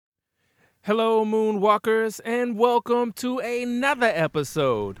Hello, Moonwalkers, and welcome to another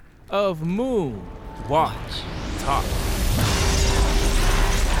episode of Moon Watch Talk.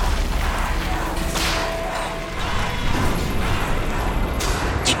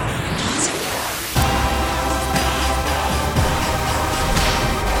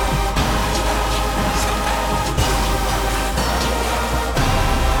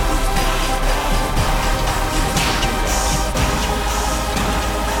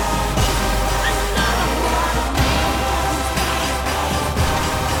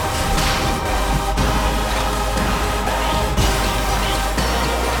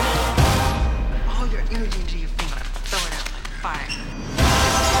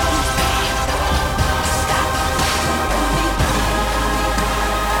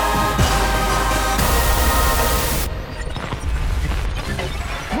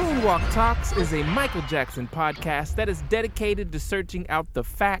 Moonwalk Talks is a Michael Jackson podcast that is dedicated to searching out the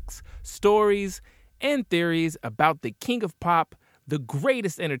facts, stories, and theories about the king of pop, the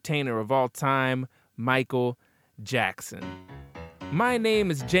greatest entertainer of all time, Michael Jackson. My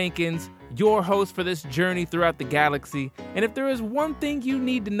name is Jenkins, your host for this journey throughout the galaxy, and if there is one thing you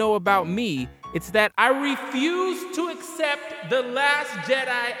need to know about me, it's that I refuse to accept The Last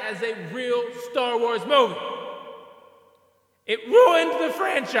Jedi as a real Star Wars movie. It ruined the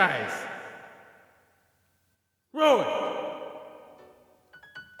franchise. Ruined.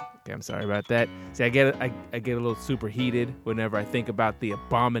 Okay, I'm sorry about that. See, I get a little superheated whenever I think about the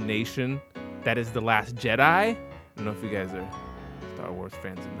abomination that is The Last Jedi. I don't know if you guys are Star Wars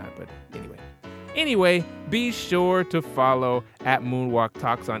fans or not, but anyway, be sure to follow at Moonwalk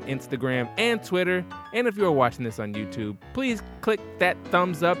Talks on Instagram and Twitter. And if you're watching this on YouTube, please click that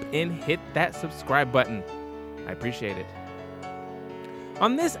thumbs up and hit that subscribe button. I appreciate it.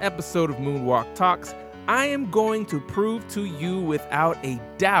 On this episode of Moonwalk Talks, I am going to prove to you without a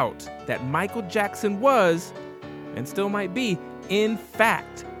doubt that Michael Jackson was, and still might be, in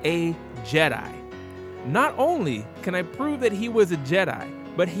fact, a Jedi. Not only can I prove that he was a Jedi,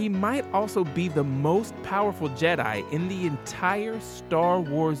 but he might also be the most powerful Jedi in the entire Star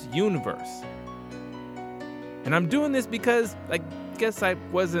Wars universe. And I'm doing this because I guess I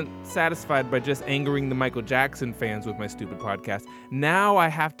wasn't satisfied by just angering the Michael Jackson fans with my stupid podcast. Now I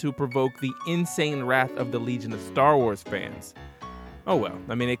have to provoke the insane wrath of the legion of Star Wars fans. Oh well,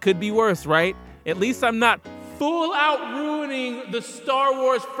 I mean, it could be worse, right? At least I'm not full out ruining the Star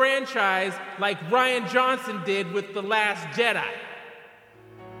Wars franchise like Rian Johnson did with The Last Jedi.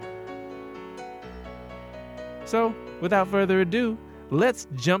 So, without further ado, let's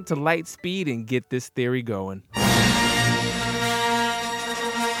jump to light speed and get this theory going.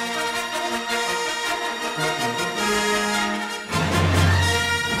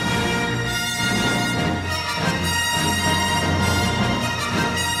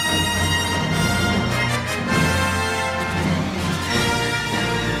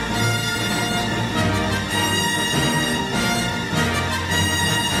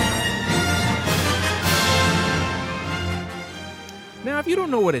 Now, if you don't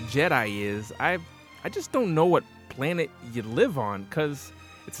know what a Jedi is, I just don't know what planet you live on, because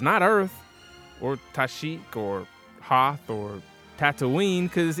it's not Earth, or Kashyyyk, or Hoth, or Tatooine,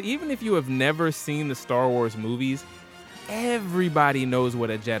 because even if you have never seen the Star Wars movies, everybody knows what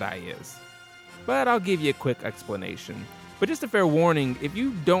a Jedi is. But I'll give you a quick explanation. But just a fair warning, if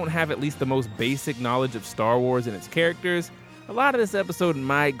you don't have at least the most basic knowledge of Star Wars and its characters, a lot of this episode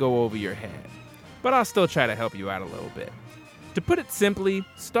might go over your head. But I'll still try to help you out a little bit. To put it simply,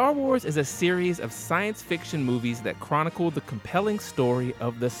 Star Wars is a series of science fiction movies that chronicle the compelling story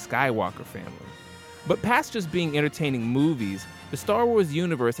of the Skywalker family. But past just being entertaining movies, the Star Wars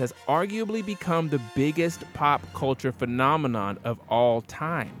universe has arguably become the biggest pop culture phenomenon of all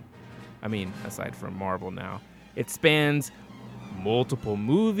time. I mean, aside from Marvel now. It spans multiple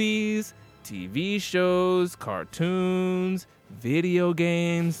movies, TV shows, cartoons, video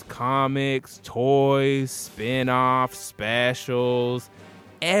games, comics, toys, spin-offs, specials,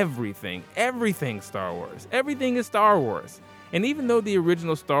 everything Star Wars. Everything is Star Wars. And even though the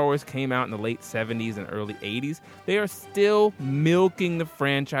original Star Wars came out in the late 70s and early 80s, they are still milking the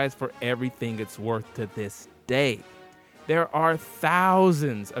franchise for everything it's worth to this day. There are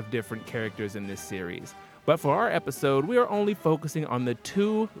thousands of different characters in this series, but for our episode, we are only focusing on the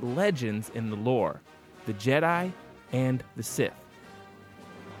two legends in the lore, the Jedi and the Sith.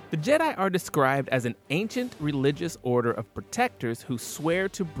 The Jedi are described as an ancient religious order of protectors who swear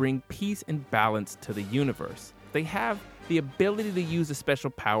to bring peace and balance to the universe. They have the ability to use a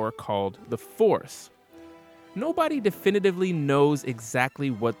special power called the Force. Nobody definitively knows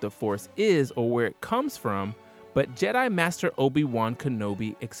exactly what the Force is or where it comes from, But Jedi Master Obi-Wan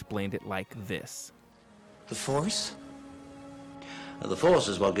Kenobi explained it like this. The Force? The Force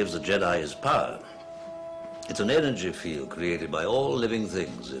is what gives the Jedi his power. It's an energy field created by all living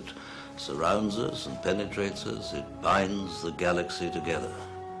things. It surrounds us and penetrates us. It binds the galaxy together.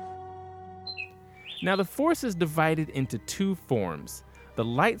 Now, the Force is divided into two forms, the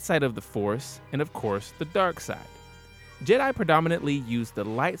light side of the Force and, of course, the dark side. Jedi predominantly use the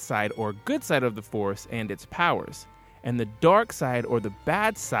light side or good side of the Force and its powers, and the dark side or the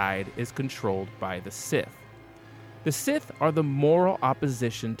bad side is controlled by the Sith. The Sith are the moral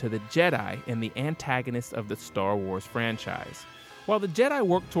opposition to the Jedi and the antagonists of the Star Wars franchise. While the Jedi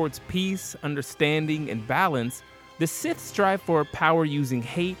work towards peace, understanding, and balance, the Sith strive for power using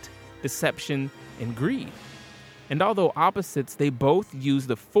hate, deception, and greed. And although opposites, they both use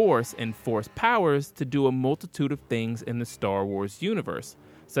the Force and Force powers to do a multitude of things in the Star Wars universe,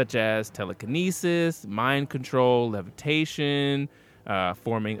 such as telekinesis, mind control, levitation,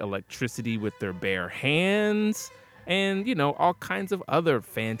 forming electricity with their bare hands, and, all kinds of other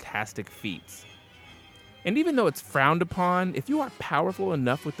fantastic feats. And even though it's frowned upon, if you are powerful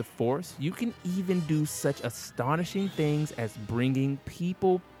enough with the Force, you can even do such astonishing things as bringing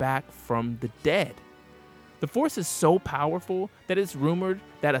people back from the dead. The Force is so powerful that it's rumored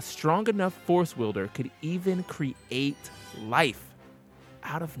that a strong enough Force wielder could even create life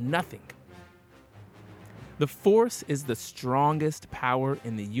out of nothing. The Force is the strongest power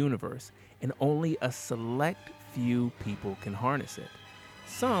in the universe, and only a select few people can harness it.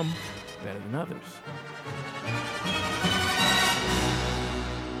 Some better than others.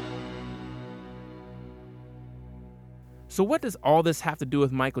 So what does all this have to do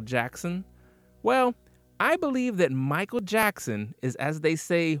with Michael Jackson? Well, I believe that Michael Jackson is, as they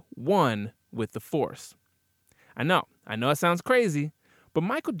say, one with the Force. I know it sounds crazy, but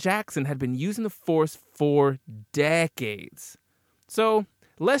Michael Jackson had been using the Force for decades. So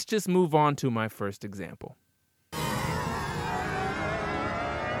let's just move on to my first example.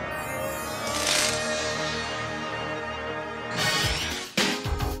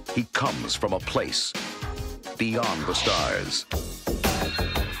 He comes from a place beyond the stars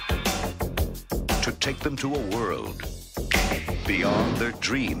to take them to a world beyond their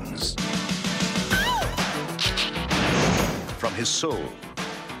dreams. From his soul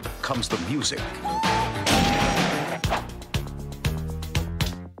comes the music.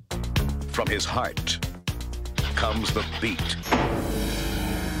 From his heart comes the beat.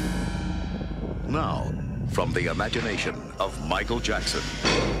 Now, from the imagination of Michael Jackson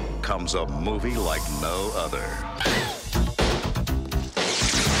comes a movie like no other.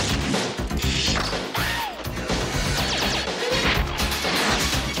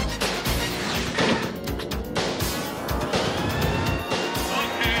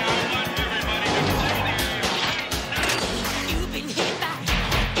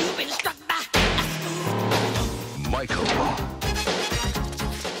 Michael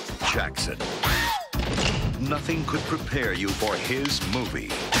Jackson. Nothing could prepare you for his movie.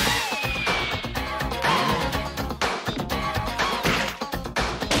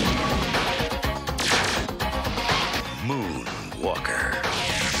 Moonwalker.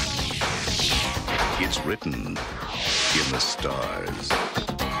 It's written in the stars.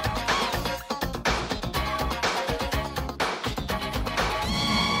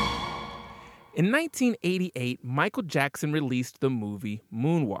 In 1988, Michael Jackson released the movie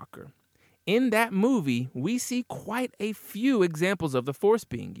Moonwalker. In that movie, we see quite a few examples of the Force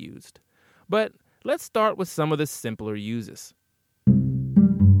being used. But let's start with some of the simpler uses.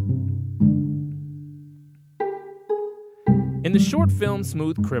 In the short film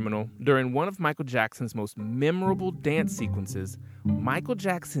Smooth Criminal, during one of Michael Jackson's most memorable dance sequences, Michael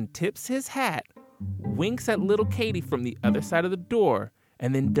Jackson tips his hat, winks at little Katie from the other side of the door,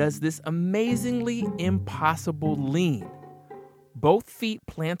 and then does this amazingly impossible lean. Both feet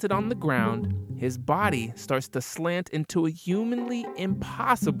planted on the ground, his body starts to slant into a humanly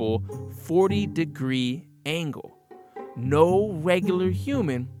impossible 40-degree angle. No regular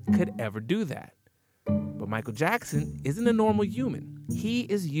human could ever do that. But Michael Jackson isn't a normal human. He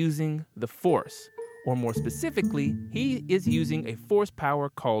is using the Force, or more specifically, he is using a Force power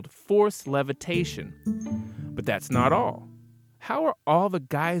called Force levitation. But that's not all. How are all the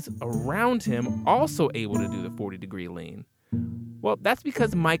guys around him also able to do the 40-degree lean? Well, that's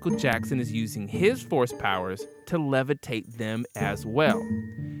because Michael Jackson is using his Force powers to levitate them as well.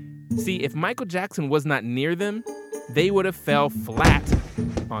 See, if Michael Jackson was not near them, they would have fell flat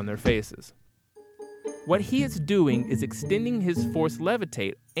on their faces. What he is doing is extending his Force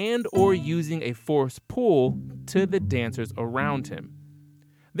levitate and or using a Force pull to the dancers around him.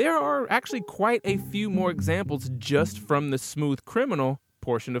 There are actually quite a few more examples just from the Smooth Criminal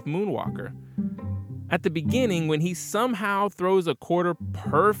portion of Moonwalker. At the beginning, when he somehow throws a quarter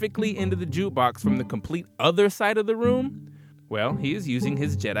perfectly into the jukebox from the complete other side of the room, well, he is using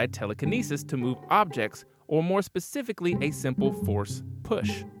his Jedi telekinesis to move objects, or more specifically, a simple force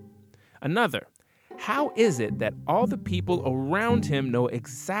push. Another, how is it that all the people around him know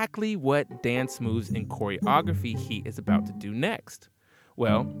exactly what dance moves and choreography he is about to do next?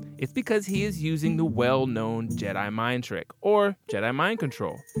 Well, it's because he is using the well-known Jedi mind trick, or Jedi mind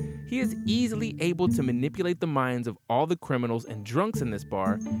control. He is easily able to manipulate the minds of all the criminals and drunks in this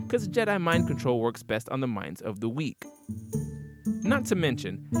bar, because Jedi mind control works best on the minds of the weak. Not to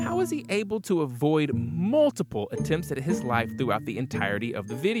mention, how is he able to avoid multiple attempts at his life throughout the entirety of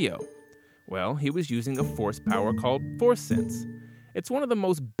the video? Well, he was using a force power called Force Sense. It's one of the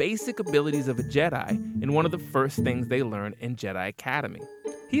most basic abilities of a Jedi and one of the first things they learn in Jedi Academy.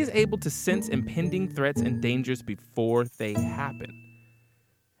 He is able to sense impending threats and dangers before they happen.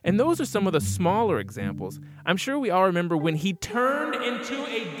 And those are some of the smaller examples. I'm sure we all remember when he turned into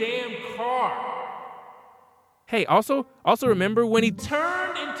a damn car. Hey, also remember when he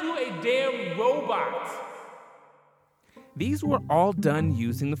turned into a damn robot. These were all done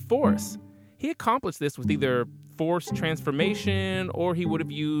using the Force. He accomplished this with either Force transformation, or he would have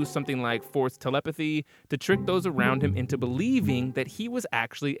used something like Force telepathy to trick those around him into believing that he was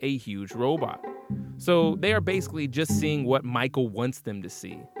actually a huge robot. So they are basically just seeing what Michael wants them to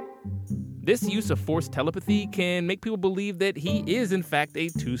see. This use of Force telepathy can make people believe that he is in fact a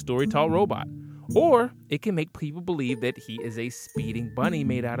 2-story tall robot. Or it can make people believe that he is a speeding bunny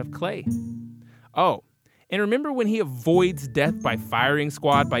made out of clay. Oh, and remember when he avoids death by firing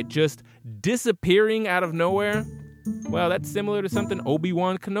squad by just disappearing out of nowhere? Well, that's similar to something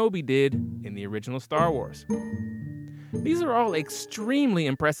Obi-Wan Kenobi did in the original Star Wars. These are all extremely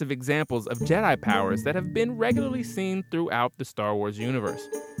impressive examples of Jedi powers that have been regularly seen throughout the Star Wars universe.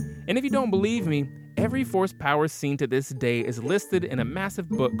 And if you don't believe me, every Force power seen to this day is listed in a massive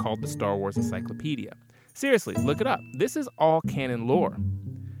book called the Star Wars Encyclopedia. Seriously, look it up. This is all canon lore.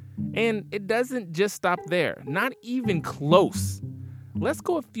 And it doesn't just stop there, not even close. Let's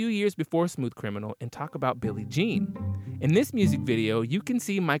go a few years before Smooth Criminal and talk about Billie Jean. In this music video, you can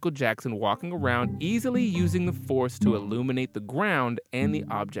see Michael Jackson walking around easily using the Force to illuminate the ground and the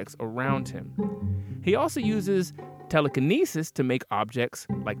objects around him. He also uses telekinesis to make objects,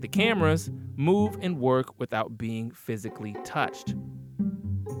 like the cameras, move and work without being physically touched.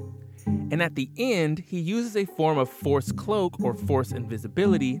 And at the end, he uses a form of Force cloak or Force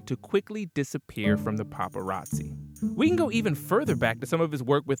invisibility to quickly disappear from the paparazzi. We can go even further back to some of his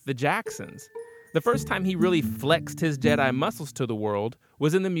work with the Jacksons. The first time he really flexed his Jedi muscles to the world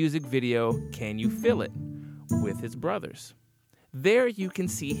was in the music video Can You Feel It? With his brothers. There you can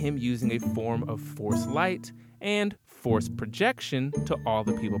see him using a form of Force light and Force projection to all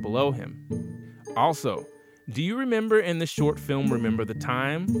the people below him. Also, do you remember in the short film Remember the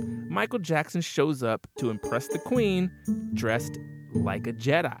Time? Michael Jackson shows up to impress the Queen dressed like a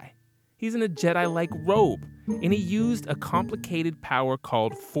Jedi. He's in a Jedi-like robe, and he used a complicated power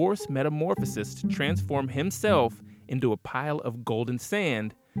called Force Metamorphosis to transform himself into a pile of golden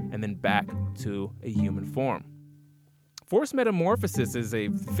sand and then back to a human form. Force Metamorphosis is a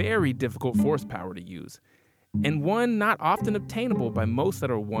very difficult Force power to use, and one not often obtainable by most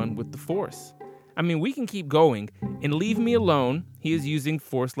that are one with the Force. I mean, we can keep going. In Leave Me Alone, he is using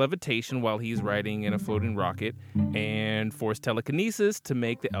Force levitation while he's riding in a floating rocket, and Force telekinesis to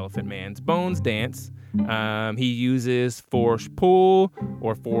make the Elephant Man's bones dance. He uses Force pull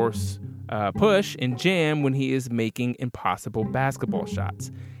or Force push in Jam when he is making impossible basketball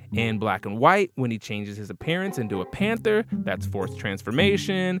shots. In Black and White, when he changes his appearance into a panther, that's Force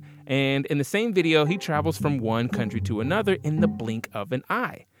transformation. And in the same video, he travels from one country to another in the blink of an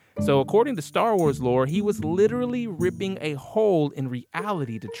eye. So according to Star Wars lore, he was literally ripping a hole in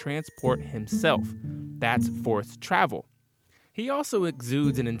reality to transport himself. That's Force travel. He also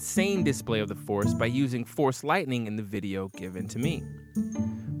exudes an insane display of the Force by using Force lightning in the video Given to Me.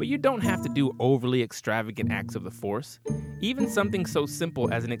 But you don't have to do overly extravagant acts of the Force. Even something so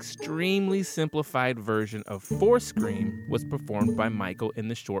simple as an extremely simplified version of Force Scream was performed by Michael in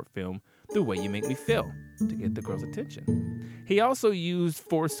the short film The Way You Make Me Feel to get the girl's attention. He also used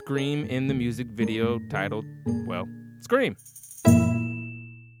Force Scream in the music video titled, well, Scream.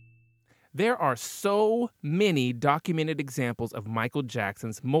 There are so many documented examples of Michael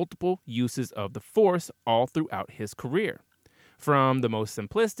Jackson's multiple uses of the Force all throughout his career. From the most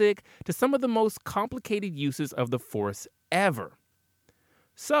simplistic to some of the most complicated uses of the Force ever.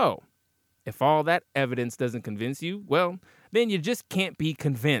 So, if all that evidence doesn't convince you, well, then you just can't be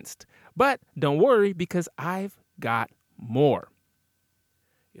convinced. But don't worry, because I've got more.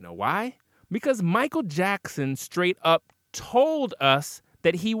 You know why? Because Michael Jackson straight up told us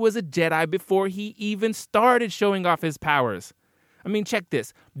that he was a Jedi before he even started showing off his powers. I mean, check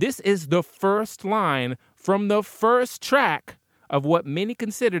this. This is the first line from the first track of what many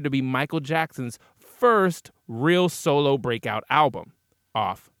consider to be Michael Jackson's first real solo breakout album,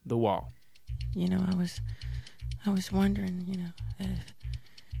 Off the Wall. You know, I was wondering, you know,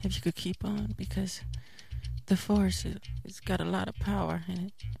 if you could keep on, because the Force, it's got a lot of power,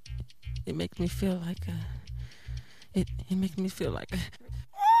 and it makes me feel like it makes me feel like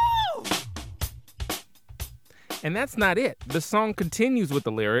And that's not it. The song continues with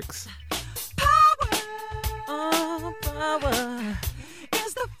the lyrics. power. Oh, power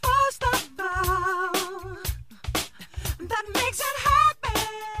is the force that power that makes it happen.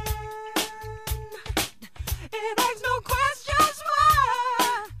 It makes no questions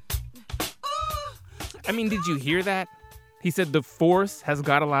why. I mean, did you hear that? He said the Force has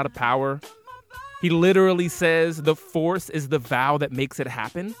got a lot of power. He literally says the Force is the vow that makes it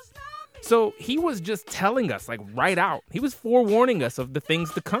happen. So he was just telling us, like, right out. He was forewarning us of the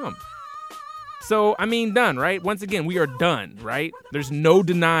things to come. So, I mean, done, right? Once again, we are done, right? There's no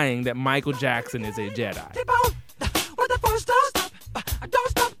denying that Michael Jackson is a Jedi. Keep on, what the Force don't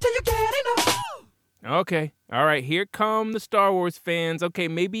stop till you get enough. Okay, all right, here come the Star Wars fans. Okay,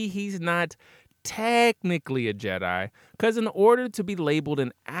 maybe he's not technically a Jedi, because in order to be labeled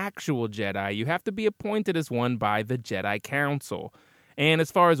an actual Jedi, you have to be appointed as one by the Jedi Council. And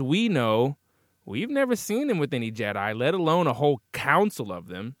as far as we know, we've never seen him with any Jedi, let alone a whole council of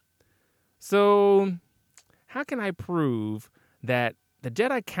them. So, how can I prove that the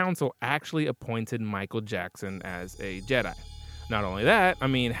Jedi Council actually appointed Michael Jackson as a Jedi? Not only that, I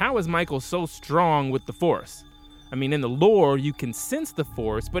mean, how is Michael so strong with the Force? I mean, in the lore, you can sense the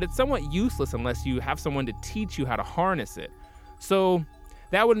Force, but it's somewhat useless unless you have someone to teach you how to harness it. So,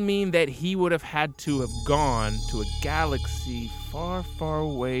 that would mean that he would have had to have gone to a galaxy far, far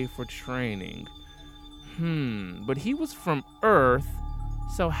away for training. But he was from Earth,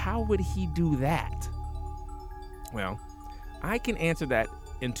 so how would he do that? Well, I can answer that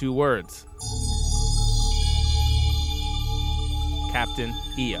in 2 words. Captain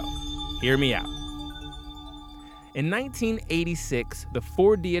EO. Hear me out. In 1986, the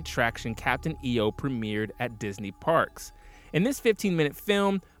 4D attraction Captain EO premiered at Disney Parks. In this 15-minute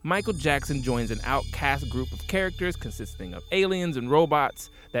film, Michael Jackson joins an outcast group of characters consisting of aliens and robots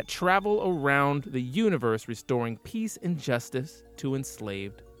that travel around the universe restoring peace and justice to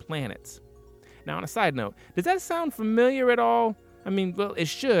enslaved planets. Now, on a side note, does that sound familiar at all? I mean, well, it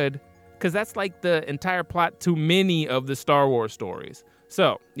should, because that's like the entire plot to many of the Star Wars stories.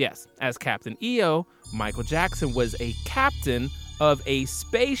 So, yes, as Captain EO, Michael Jackson was a captain of a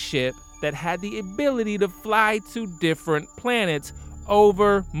spaceship that had the ability to fly to different planets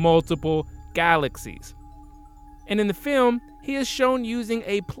over multiple galaxies. And in the film, he is shown using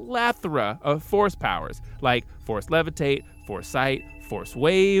a plethora of Force powers, like Force Levitate, Force Sight, Force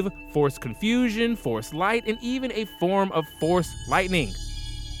Wave, Force Confusion, Force Light, and even a form of Force Lightning.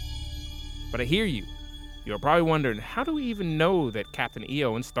 But I hear you. You're probably wondering, how do we even know that Captain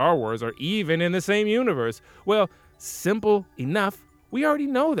EO and Star Wars are even in the same universe? Well, simple enough. We already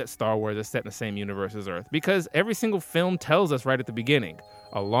know that Star Wars is set in the same universe as Earth because every single film tells us right at the beginning.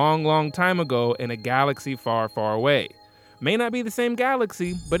 A long, long time ago in a galaxy far, far away. May not be the same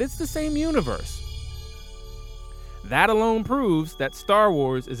galaxy, but it's the same universe. That alone proves that Star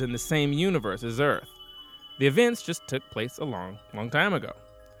Wars is in the same universe as Earth. The events just took place a long, long time ago.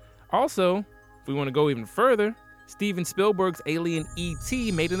 Also, if we want to go even further, Steven Spielberg's alien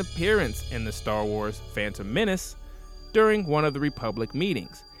E.T. made an appearance in the Star Wars Phantom Menace during one of the Republic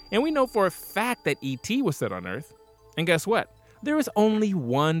meetings. And we know for a fact that E.T. was set on Earth. And guess what? There is only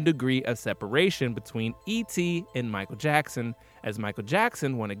 1 degree of separation between E.T. and Michael Jackson, as Michael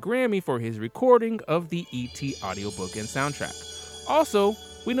Jackson won a Grammy for his recording of the E.T. audiobook and soundtrack. Also,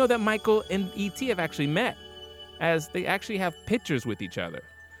 we know that Michael and E.T. have actually met, as they actually have pictures with each other.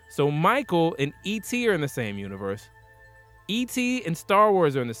 So Michael and E.T. are in the same universe. E.T. and Star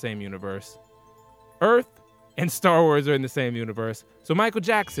Wars are in the same universe. Earth and Star Wars are in the same universe. So Michael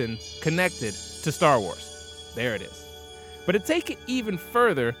Jackson connected to Star Wars. There it is. But to take it even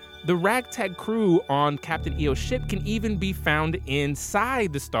further, the ragtag crew on Captain EO's ship can even be found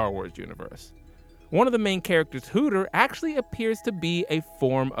inside the Star Wars universe. One of the main characters, Hooter, actually appears to be a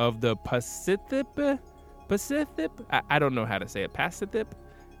form of the Pasithip? I don't know how to say it. Pasithip?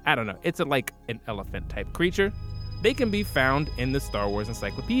 I don't know. It's like an elephant type creature. They can be found in the Star Wars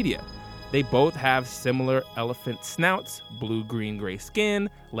Encyclopedia. They both have similar elephant snouts, blue-green-gray skin,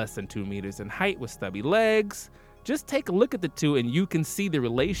 less than 2 meters in height with stubby legs. Just take a look at the two and you can see the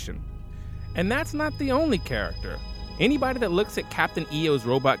relation. And that's not the only character. Anybody that looks at Captain EO's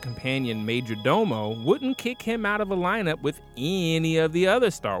robot companion Major Domo wouldn't kick him out of a lineup with any of the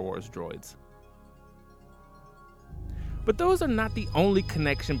other Star Wars droids. But those are not the only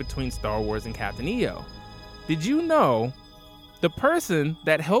connection between Star Wars and Captain EO. Did you know the person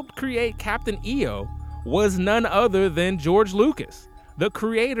that helped create Captain EO was none other than George Lucas, the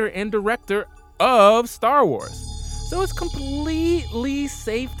creator and director of Star Wars? So it's completely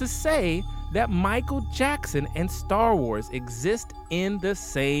safe to say that Michael Jackson and Star Wars exist in the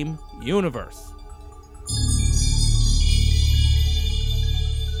same universe.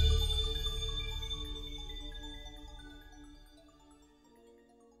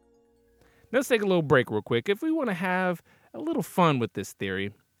 Let's take a little break real quick. If we want to have a little fun with this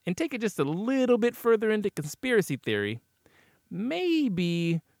theory and take it just a little bit further into conspiracy theory,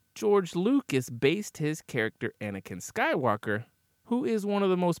 maybe George Lucas based his character Anakin Skywalker, who is one of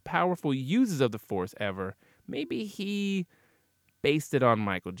the most powerful users of the Force ever, maybe he based it on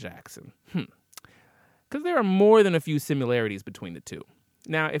Michael Jackson. Because there are more than a few similarities between the two.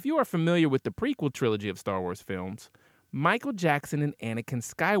 Now, if you are familiar with the prequel trilogy of Star Wars films, Michael Jackson and Anakin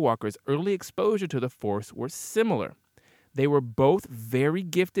Skywalker's early exposure to the Force were similar. They were both very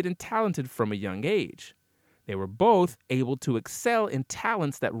gifted and talented from a young age. They were both able to excel in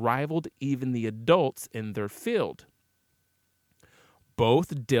talents that rivaled even the adults in their field.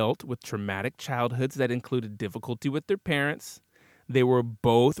 Both dealt with traumatic childhoods that included difficulty with their parents. They were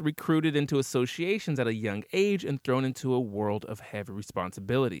both recruited into associations at a young age and thrown into a world of heavy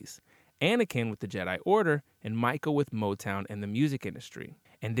responsibilities. Anakin with the Jedi Order, and Michael with Motown and the music industry.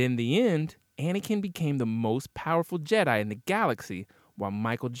 And in the end, Anakin became the most powerful Jedi in the galaxy, while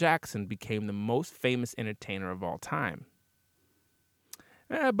Michael Jackson became the most famous entertainer of all time.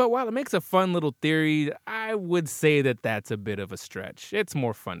 But while it makes a fun little theory, I would say that that's a bit of a stretch. It's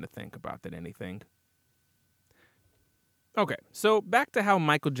more fun to think about than anything. Okay, so back to how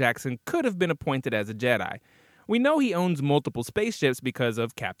Michael Jackson could have been appointed as a Jedi. We know he owns multiple spaceships because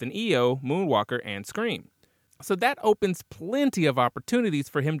of Captain EO, Moonwalker, and Scream. So that opens plenty of opportunities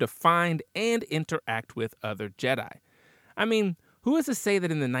for him to find and interact with other Jedi. I mean, who is to say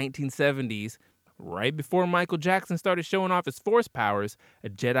that in the 1970s, right before Michael Jackson started showing off his Force powers, a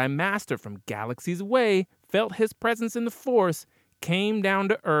Jedi Master from galaxies away felt his presence in the Force, came down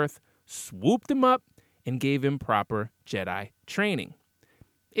to Earth, swooped him up, and gave him proper Jedi training?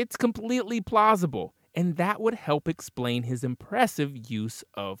 It's completely plausible, and that would help explain his impressive use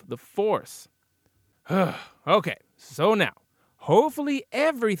of the Force. Okay, so now, hopefully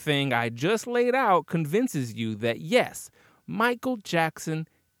everything I just laid out convinces you that yes, Michael Jackson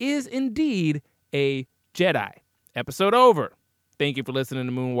is indeed a Jedi. Episode over. Thank you for listening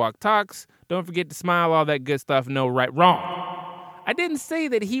to Moonwalk Talks. Don't forget to smile, all that good stuff, no right, wrong. I didn't say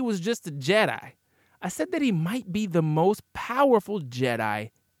that he was just a Jedi. I said that he might be the most powerful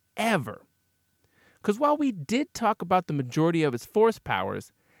Jedi ever. Because while we did talk about the majority of his Force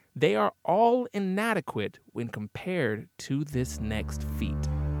powers, they are all inadequate when compared to this next feat.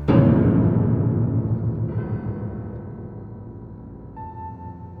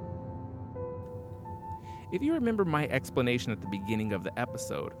 If you remember my explanation at the beginning of the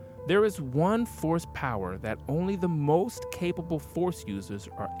episode, there is one Force power that only the most capable Force users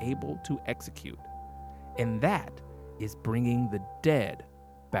are able to execute, and that is bringing the dead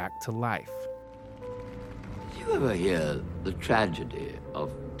back to life. Did you ever hear the tragedy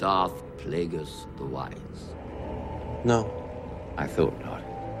of Darth Plagueis the Wise? No. I thought not.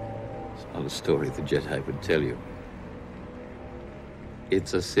 It's not a story the Jedi would tell you.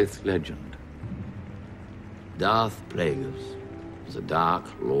 It's a Sith legend. Darth Plagueis was a dark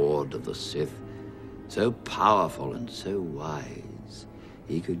lord of the Sith, so powerful and so wise,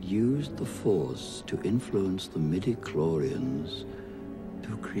 he could use the Force to influence the midi-chlorians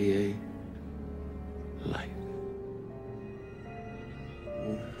to create life.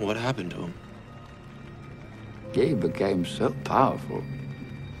 What happened to him? He became so powerful.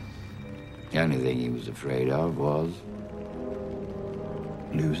 The only thing he was afraid of was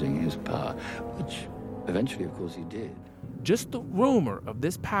losing his power, which eventually, of course, he did. Just the rumor of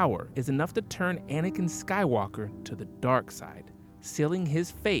this power is enough to turn Anakin Skywalker to the dark side, sealing his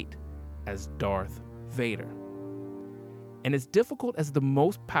fate as Darth Vader. And as difficult as the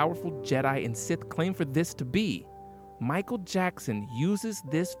most powerful Jedi and Sith claim for this to be, Michael Jackson uses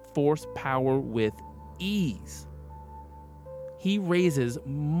this Force power with ease. He raises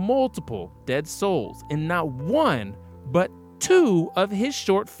multiple dead souls in not one, but two of his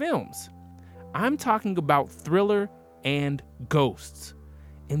short films. I'm talking about Thriller and Ghosts.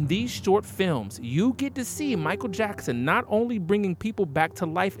 In these short films, you get to see Michael Jackson not only bringing people back to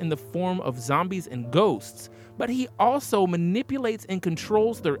life in the form of zombies and ghosts, but he also manipulates and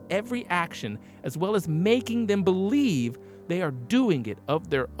controls their every action, as well as making them believe they are doing it of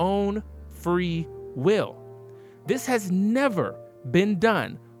their own free will. This has never been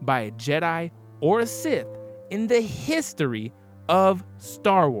done by a Jedi or a Sith in the history of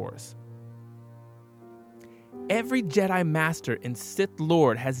Star Wars. Every Jedi Master and Sith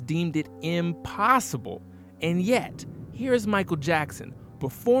Lord has deemed it impossible, and yet, here's Michael Jackson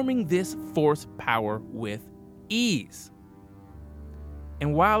performing this Force power with ease.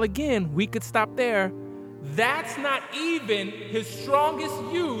 And while again, we could stop there, that's not even his strongest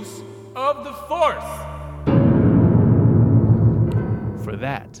use of the Force. For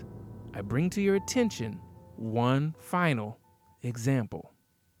that, I bring to your attention one final example.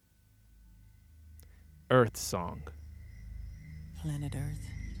 Earth Song. Planet Earth,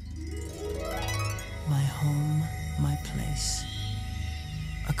 my home, my place,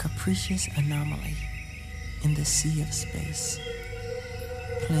 a capricious anomaly in the sea of space.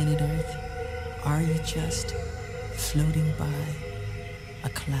 Planet Earth, are you just floating by a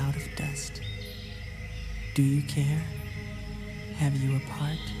cloud of dust? Do you care? Have you a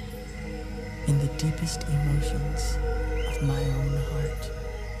part in the deepest emotions of my own heart?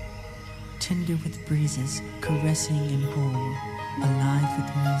 Tender with breezes, caressing and home, alive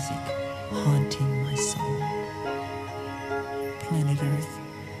with music, haunting my soul. Planet Earth,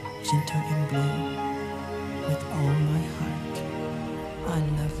 gentle and blue, with all my heart, I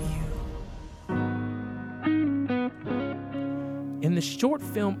love you. In the short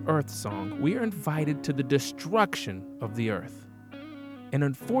film Earth Song, we are invited to the destruction of the Earth. And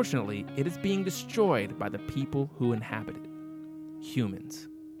unfortunately, it is being destroyed by the people who inhabit it, humans.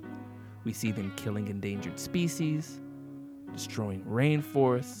 We see them killing endangered species, destroying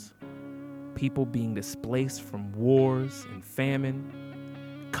rainforests, people being displaced from wars and famine,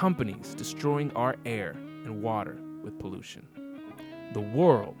 companies destroying our air and water with pollution. The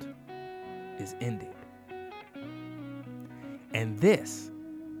world is ending. And this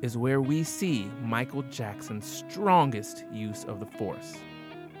is where we see Michael Jackson's strongest use of the Force.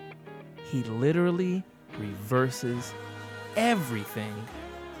 He literally reverses everything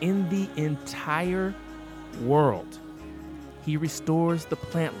in the entire world. He restores the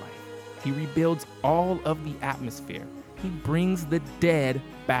plant life. He rebuilds all of the atmosphere. He brings the dead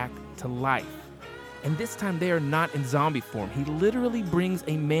back to life. And this time they are not in zombie form. He literally brings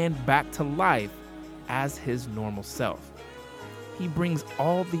a man back to life as his normal self. He brings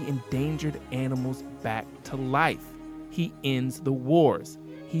all the endangered animals back to life. He ends the wars.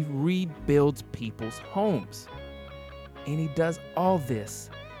 He rebuilds people's homes. And he does all this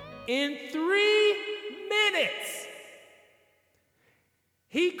in 3 minutes.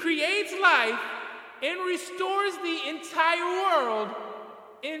 He creates life and restores the entire world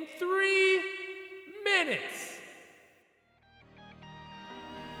in 3 minutes.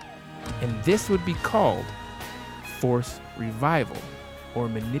 And this would be called Force Revival, or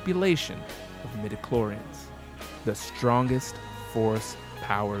manipulation of midichlorians, the strongest Force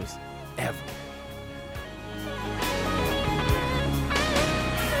powers ever.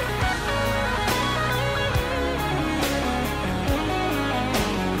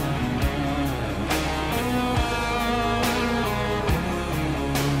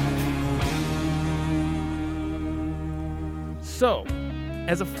 So,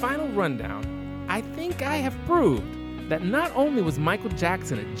 as a final rundown, I think I have proved that not only was Michael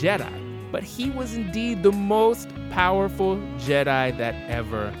Jackson a Jedi, but he was indeed the most powerful Jedi that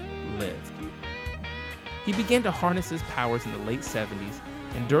ever lived. He began to harness his powers in the late 70s,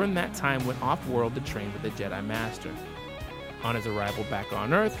 and during that time went off-world to train with the Jedi Master. On his arrival back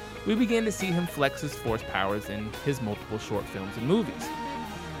on Earth, we began to see him flex his Force powers in his multiple short films and movies.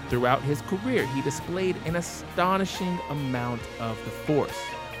 Throughout his career, he displayed an astonishing amount of the Force,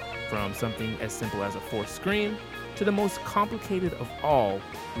 from something as simple as a Force scream to the most complicated of all,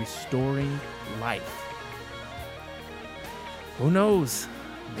 restoring life. Who knows?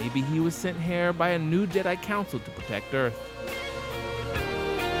 Maybe he was sent here by a new Jedi Council to protect Earth.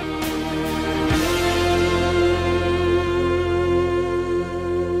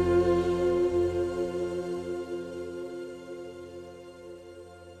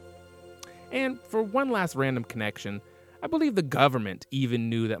 And for one last random connection, I believe the government even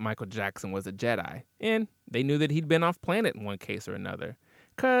knew that Michael Jackson was a Jedi, and they knew that he'd been off planet in one case or another,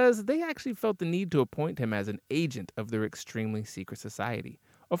 because they actually felt the need to appoint him as an agent of their extremely secret society,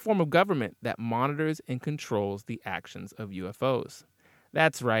 a form of government that monitors and controls the actions of UFOs.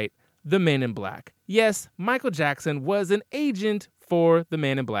 That's right, the Men in Black. Yes, Michael Jackson was an agent for the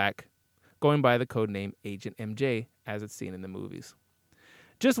Men in Black, going by the codename Agent MJ, as it's seen in the movies.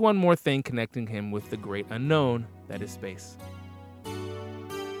 Just one more thing connecting him with the great unknown that is space.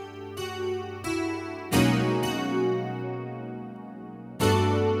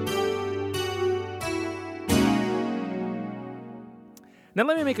 Now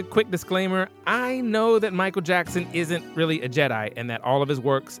let me make a quick disclaimer. I know that Michael Jackson isn't really a Jedi and that all of his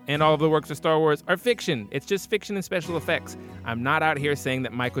works and all of the works of Star Wars are fiction. It's just fiction and special effects. I'm not out here saying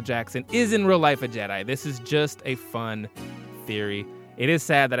that Michael Jackson is in real life a Jedi. This is just a fun theory. It is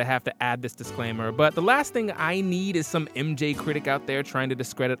sad that I have to add this disclaimer, but the last thing I need is some MJ critic out there trying to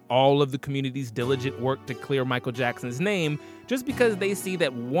discredit all of the community's diligent work to clear Michael Jackson's name just because they see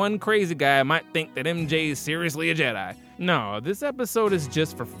that one crazy guy might think that MJ is seriously a Jedi. No, this episode is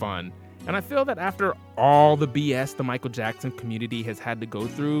just for fun. And I feel that after all the BS the Michael Jackson community has had to go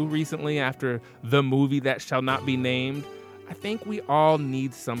through recently after the movie that shall not be named, I think we all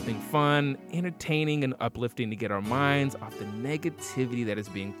need something fun, entertaining, and uplifting to get our minds off the negativity that is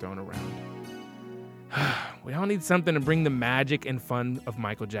being thrown around. We all need something to bring the magic and fun of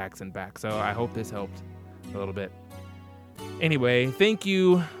Michael Jackson back, so I hope this helped a little bit. Anyway, thank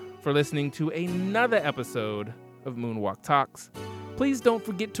you for listening to another episode of Moonwalk Talks. Please don't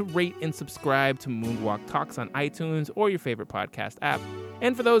forget to rate and subscribe to Moonwalk Talks on iTunes or your favorite podcast app.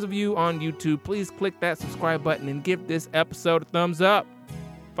 And for those of you on YouTube, please click that subscribe button and give this episode a thumbs up.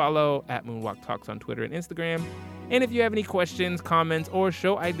 Follow at Moonwalk Talks on Twitter and Instagram. And if you have any questions, comments, or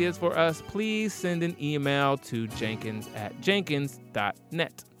show ideas for us, please send an email to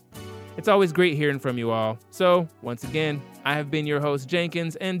jenkins@jenkins.net. It's always great hearing from you all. So, once again, I have been your host,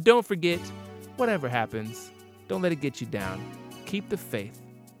 Jenkins, and don't forget, whatever happens, don't let it get you down. Keep the faith,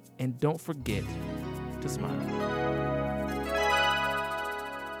 and don't forget to smile.